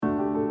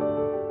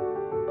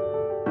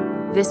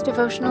This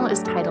devotional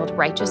is titled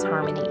Righteous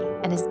Harmony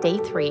and is day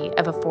 3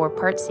 of a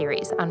 4-part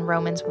series on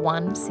Romans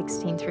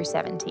 1:16 through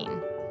 17.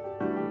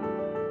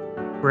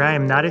 For I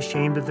am not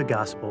ashamed of the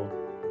gospel,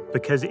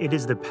 because it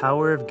is the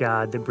power of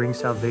God that brings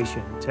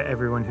salvation to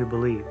everyone who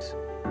believes,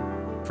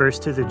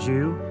 first to the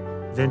Jew,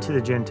 then to the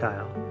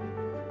Gentile.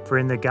 For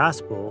in the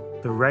gospel,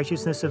 the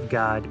righteousness of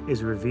God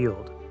is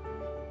revealed,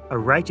 a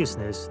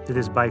righteousness that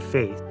is by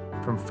faith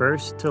from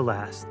first to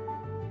last,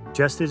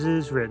 just as it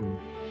is written,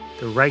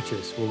 the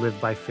righteous will live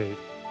by faith.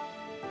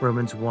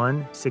 Romans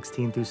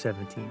 1:16 through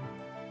 17.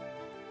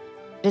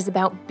 It is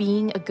about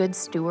being a good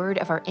steward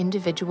of our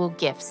individual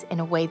gifts in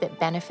a way that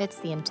benefits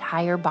the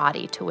entire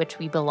body to which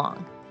we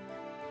belong.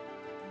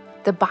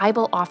 The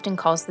Bible often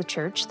calls the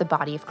church the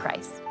body of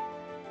Christ.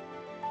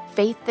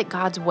 Faith that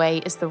God's way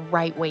is the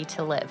right way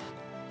to live.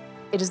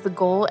 It is the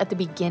goal at the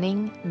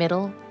beginning,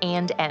 middle,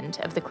 and end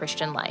of the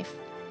Christian life,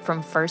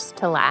 from first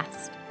to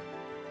last.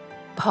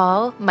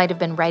 Paul might have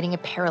been writing a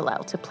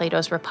parallel to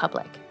Plato's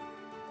Republic,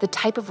 the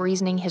type of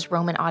reasoning his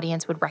Roman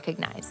audience would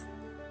recognize.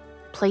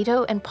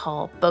 Plato and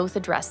Paul both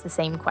address the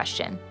same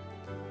question: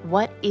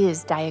 what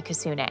is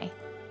diakosune?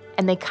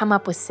 And they come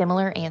up with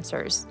similar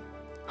answers: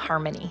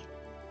 harmony.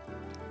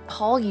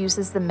 Paul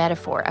uses the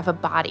metaphor of a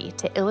body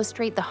to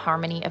illustrate the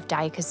harmony of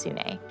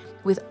diakosune,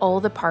 with all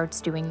the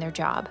parts doing their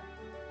job.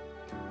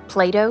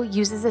 Plato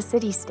uses a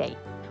city-state,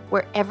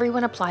 where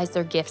everyone applies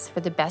their gifts for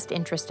the best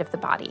interest of the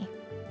body.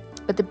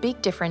 But the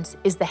big difference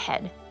is the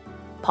head.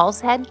 Paul's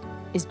head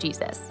is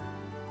Jesus.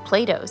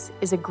 Plato's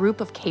is a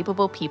group of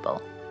capable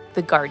people,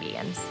 the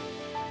guardians.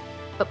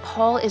 But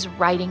Paul is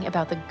writing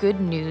about the good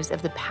news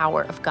of the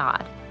power of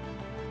God.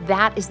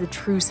 That is the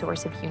true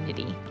source of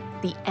unity,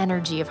 the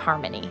energy of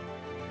harmony.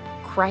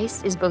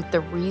 Christ is both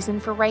the reason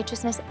for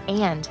righteousness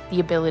and the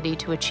ability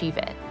to achieve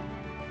it.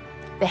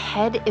 The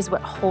head is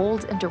what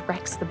holds and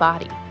directs the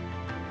body.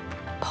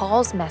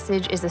 Paul's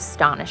message is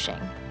astonishing.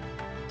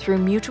 Through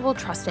mutual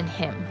trust in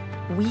him,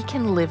 we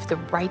can live the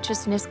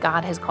righteousness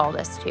God has called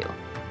us to,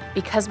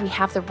 because we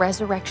have the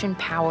resurrection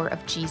power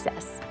of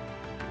Jesus.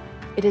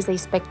 It is a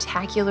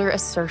spectacular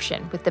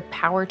assertion with the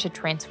power to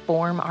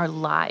transform our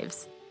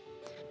lives.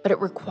 But it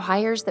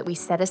requires that we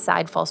set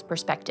aside false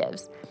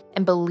perspectives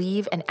and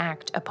believe and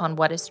act upon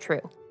what is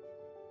true.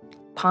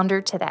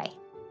 Ponder today.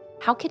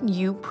 How can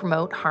you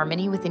promote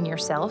harmony within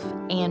yourself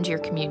and your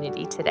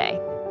community today?